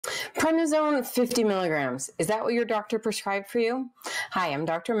Prednisone 50 milligrams. Is that what your doctor prescribed for you? Hi, I'm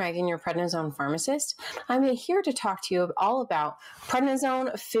Dr. Megan, your prednisone pharmacist. I'm here to talk to you all about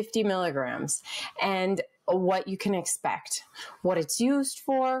prednisone 50 milligrams and what you can expect, what it's used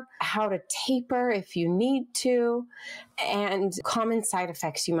for, how to taper if you need to, and common side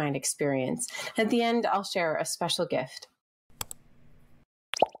effects you might experience. At the end, I'll share a special gift.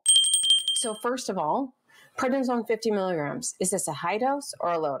 So first of all, prednisone 50 milligrams. Is this a high dose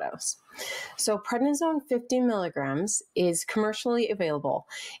or a low dose? So prednisone 50 milligrams is commercially available.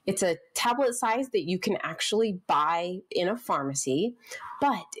 It's a tablet size that you can actually buy in a pharmacy,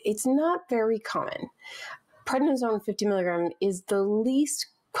 but it's not very common. Prednisone 50 milligram is the least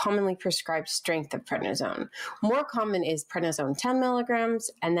commonly prescribed strength of prednisone. More common is prednisone 10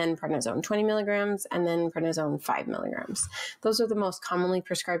 milligrams, and then prednisone 20 milligrams, and then prednisone 5 milligrams. Those are the most commonly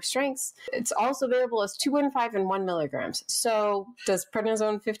prescribed strengths. It's also available as 2.5 and 1 milligrams. So does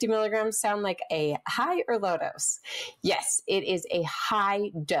prednisone 50 milligrams sound like a high or low dose? Yes, it is a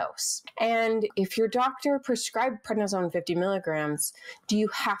high dose. And if your doctor prescribed prednisone 50 milligrams, do you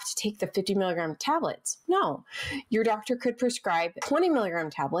have to take the 50 milligram tablets? No. Your doctor could prescribe 20 milligram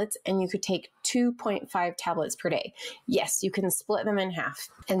tablets, and you could take 2.5 tablets per day. Yes, you can split them in half.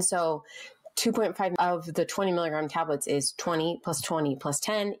 And so 2.5 of the 20 milligram tablets is 20 plus 20 plus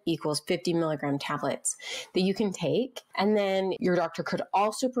 10 equals 50 milligram tablets that you can take. And then your doctor could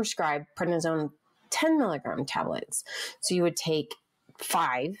also prescribe prednisone 10 milligram tablets. So you would take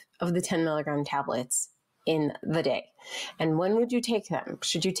 5 of the 10 milligram tablets in the day. And when would you take them?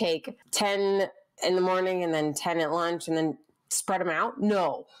 Should you take 10 in the morning and then 10 at lunch and then spread them out?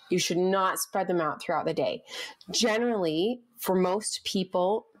 No, you should not spread them out throughout the day. Generally, for most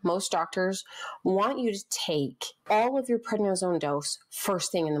people, most doctors want you to take all of your prednisone dose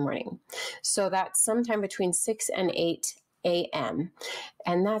first thing in the morning. So that's sometime between 6 and 8 a.m.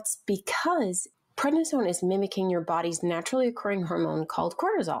 And that's because prednisone is mimicking your body's naturally occurring hormone called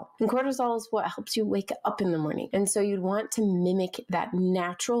cortisol. And cortisol is what helps you wake up in the morning. And so you'd want to mimic that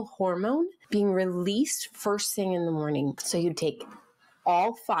natural hormone being released first thing in the morning. So you'd take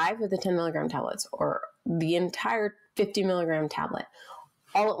all 5 of the 10 milligram tablets or the entire 50 milligram tablet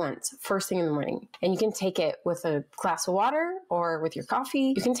all at once, first thing in the morning. And you can take it with a glass of water or with your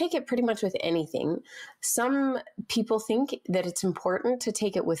coffee. You can take it pretty much with anything. Some people think that it's important to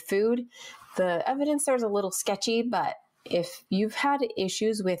take it with food. The evidence there is a little sketchy, but if you've had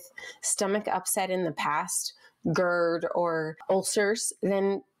issues with stomach upset in the past, GERD or ulcers,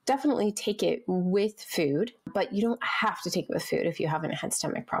 then definitely take it with food, but you don't have to take it with food if you haven't had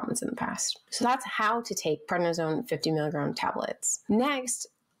stomach problems in the past. So that's how to take prednisone 50 milligram tablets. Next,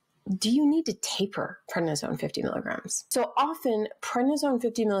 do you need to taper prednisone 50 milligrams? So often prednisone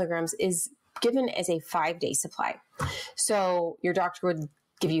 50 milligrams is given as a 5-day supply. So your doctor would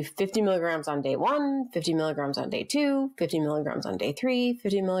give you 50 milligrams on day 1, 50 milligrams on day 2, 50 milligrams on day 3,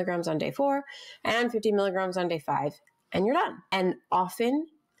 50 milligrams on day 4, and 50 milligrams on day 5, and you're done. And often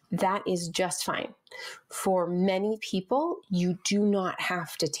that is just fine. For many people, you do not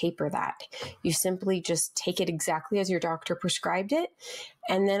have to taper that. You simply just take it exactly as your doctor prescribed it.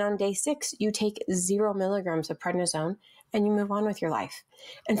 And then on day 6, you take 0 milligrams of prednisone and you move on with your life.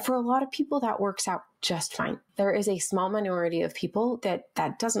 And for a lot of people, that works out just fine. There is a small minority of people that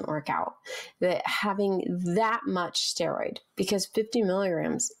doesn't work out, that having that much steroid, because 50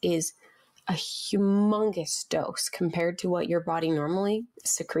 milligrams is a humongous dose compared to what your body normally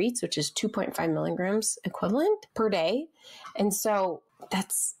secretes, which is 2.5 milligrams equivalent per day. And so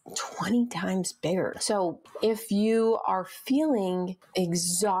that's 20 times bigger. So if you are feeling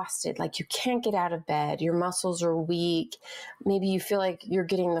exhausted, like you can't get out of bed, your muscles are weak, maybe you feel like you're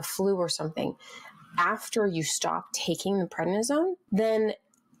getting the flu or something, after you stop taking the prednisone, then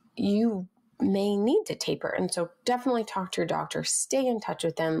you may need to taper. And so definitely talk to your doctor, stay in touch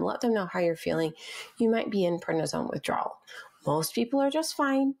with them, let them know how you're feeling. You might be in prednisone withdrawal. Most people are just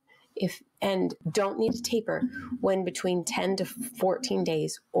fine and don't need to taper when between 10 to 14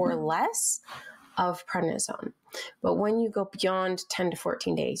 days or less of prednisone. But when you go beyond 10 to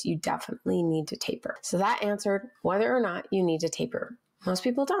 14 days, you definitely need to taper. So that answered whether or not you need to taper. Most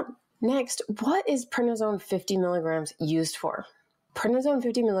people don't. Next, what is prednisone 50 milligrams used for? Prednisone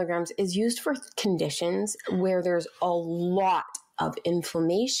 50 milligrams is used for conditions where there's a lot of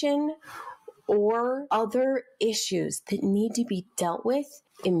inflammation or other issues that need to be dealt with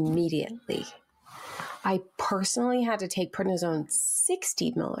immediately. I personally had to take prednisone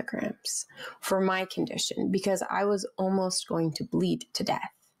 60 milligrams for my condition because I was almost going to bleed to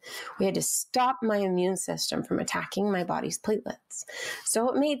death. We had to stop my immune system from attacking my body's platelets. So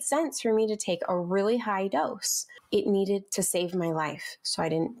it made sense for me to take a really high dose. It needed to save my life so I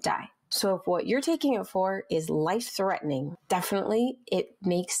didn't die. So if what you're taking it for is life-threatening, definitely it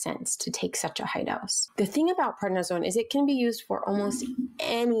makes sense to take such a high dose. The thing about prednisone is it can be used for almost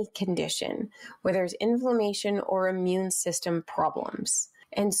any condition, whether there's inflammation or immune system problems.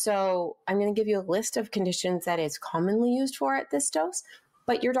 And so I'm going to give you a list of conditions that it's commonly used for at this dose,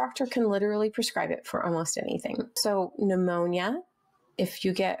 but your doctor can literally prescribe it for almost anything. So pneumonia, if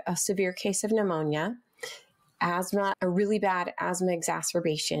you get a severe case of pneumonia, asthma, a really bad asthma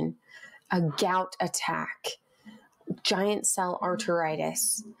exacerbation, a gout attack, giant cell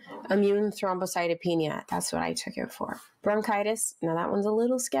arteritis, immune thrombocytopenia. That's what I took it for. Bronchitis. Now that one's a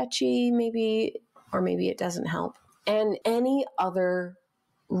little sketchy, maybe it doesn't help. And any other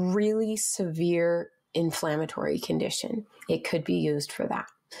really severe inflammatory condition, it could be used for that.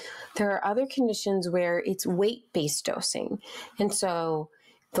 There are other conditions where it's weight-based dosing. And so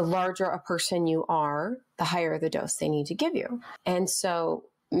the larger a person you are, the higher the dose they need to give you. And so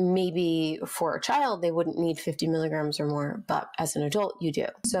maybe for a child, they wouldn't need 50 milligrams or more, but as an adult, you do.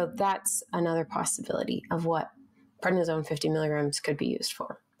 So that's another possibility of what prednisone 50 milligrams could be used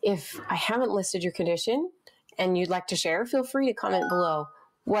for. If I haven't listed your condition and you'd like to share, feel free to comment below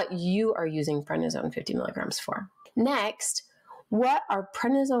what you are using prednisone 50 milligrams for. Next, what are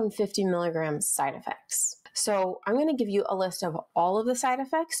prednisone 50 milligrams side effects? So I'm going to give you a list of all of the side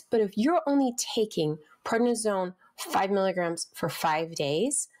effects, but if you're only taking prednisone 5 milligrams for 5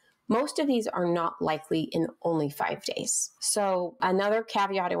 days, most of these are not likely in only 5 days. So another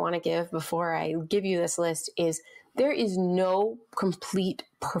caveat I want to give before I give you this list is there is no complete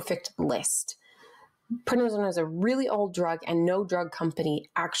perfect list. Prednisone is a really old drug and no drug company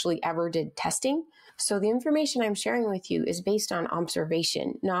actually ever did testing. So the information I'm sharing with you is based on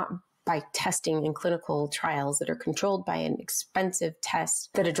observation, not by testing in clinical trials that are controlled by an expensive test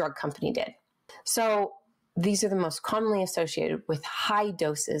that a drug company did. So these are the most commonly associated with high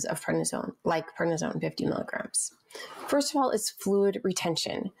doses of prednisone, like prednisone 50 milligrams. First of all, it's fluid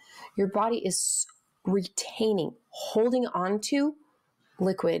retention. Your body is retaining, holding on to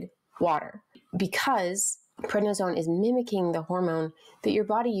liquid water because prednisone is mimicking the hormone that your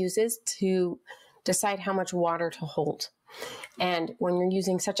body uses to decide how much water to hold. And when you're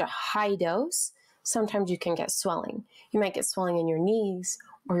using such a high dose, sometimes you can get swelling. You might get swelling in your knees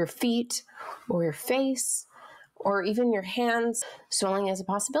or your feet or your face or even your hands. Swelling is a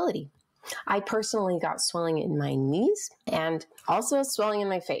possibility. I personally got swelling in my knees and also swelling in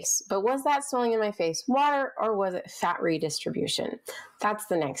my face. But was that swelling in my face water or was it fat redistribution? That's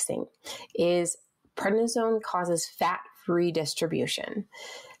the next thing, is prednisone causes fat redistribution.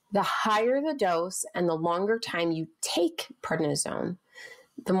 The higher the dose and the longer time you take prednisone,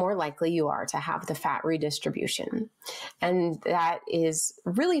 the more likely you are to have the fat redistribution. And that is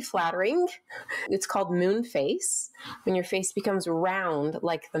really flattering. It's called moon face, when your face becomes round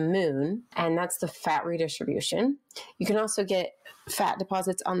like the moon, and that's the fat redistribution. You can also get fat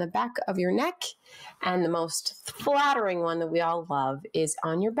deposits on the back of your neck, and the most flattering one that we all love is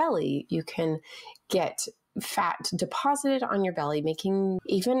on your belly. You can get fat deposited on your belly, making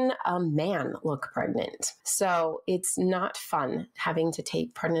even a man look pregnant. So it's not fun having to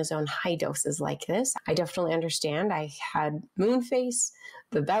take prednisone high doses like this. I definitely understand. I had moon face,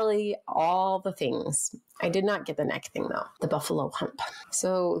 the belly, all the things. I did not get the neck thing though, the buffalo hump.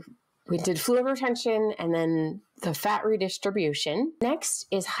 So we did fluid retention and then the fat redistribution. Next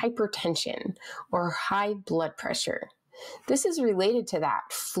is hypertension or high blood pressure. This is related to that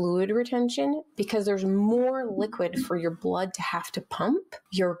fluid retention because there's more liquid for your blood to have to pump.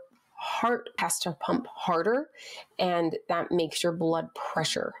 Your heart has to pump harder, and that makes your blood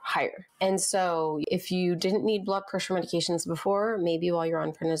pressure higher. And so if you didn't need blood pressure medications before, maybe while you're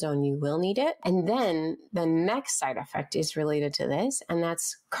on prednisone, you will need it. And then the next side effect is related to this, and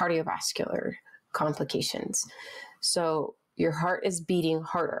that's cardiovascular complications. So your heart is beating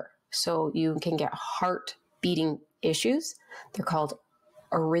harder. So you can get heart beating issues. They're called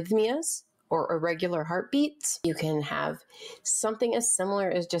arrhythmias or irregular heartbeats. You can have something as similar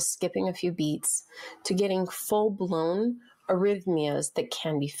as just skipping a few beats to getting full-blown arrhythmias that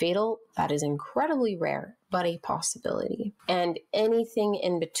can be fatal. That is incredibly rare, but a possibility. And anything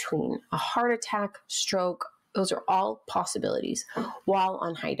in between, a heart attack, stroke, those are all possibilities while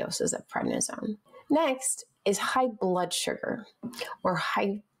on high doses of prednisone. Next is high blood sugar or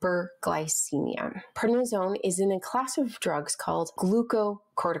hyperglycemia. Prednisone is in a class of drugs called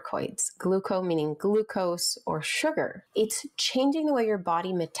glucocorticoids. Gluco meaning glucose or sugar. It's changing the way your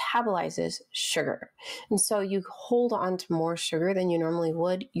body metabolizes sugar. And so you hold on to more sugar than you normally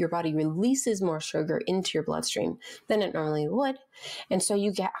would. Your body releases more sugar into your bloodstream than it normally would. And so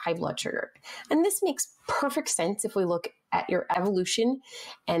you get high blood sugar. And this makes perfect sense if we look at your evolution,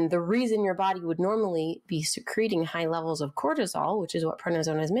 and the reason your body would normally be secreting high levels of cortisol, which is what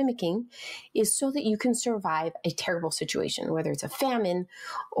prednisone is mimicking, is so that you can survive a terrible situation, whether it's a famine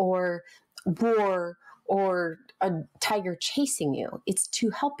or war or a tiger chasing you. It's to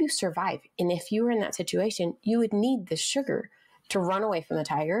help you survive. And if you were in that situation, you would need the sugar to run away from the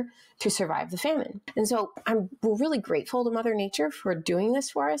tiger to survive the famine. And so we're really grateful to Mother Nature for doing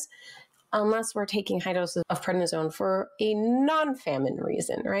this for us, unless we're taking high doses of prednisone for a non-famine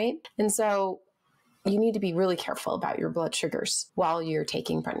reason, right? And so you need to be really careful about your blood sugars while you're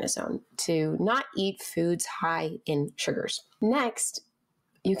taking prednisone, to not eat foods high in sugars. Next,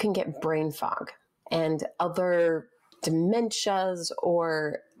 you can get brain fog and other dementias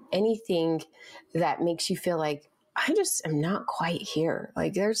or anything that makes you feel like, I just am not quite here.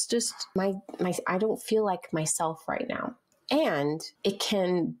 Like there's just I don't feel like myself right now. And it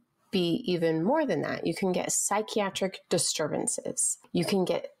can be even more than that. You can get psychiatric disturbances. You can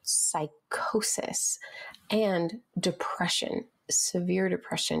get psychosis and depression. Severe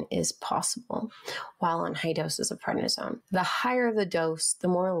depression is possible while on high doses of prednisone. The higher the dose, the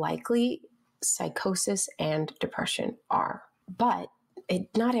more likely psychosis and depression are. But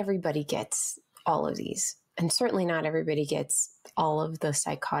not everybody gets all of these. And certainly not everybody gets all of the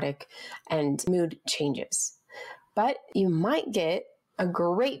psychotic and mood changes. But you might get a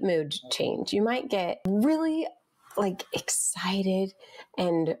great mood change. You might get really excited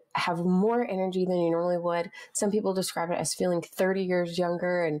and have more energy than you normally would. Some people describe it as feeling 30 years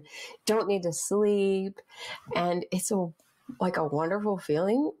younger and don't need to sleep. And it's a wonderful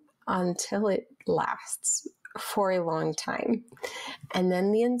feeling until it lasts for a long time. And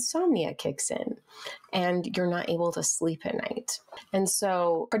then the insomnia kicks in and you're not able to sleep at night. And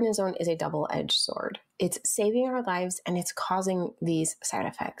so prednisone is a double-edged sword. It's saving our lives and it's causing these side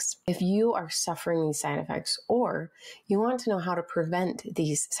effects. If you are suffering these side effects or you want to know how to prevent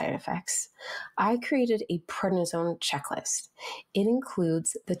these side effects, I created a prednisone checklist. It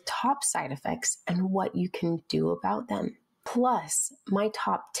includes the top side effects and what you can do about them, plus my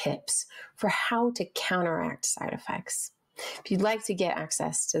top tips for how to counteract side effects. If you'd like to get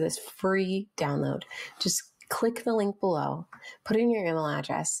access to this free download, just click the link below, put in your email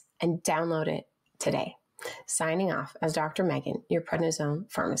address, and download it today. Signing off as Dr. Megan, your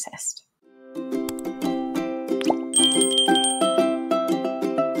prednisone pharmacist.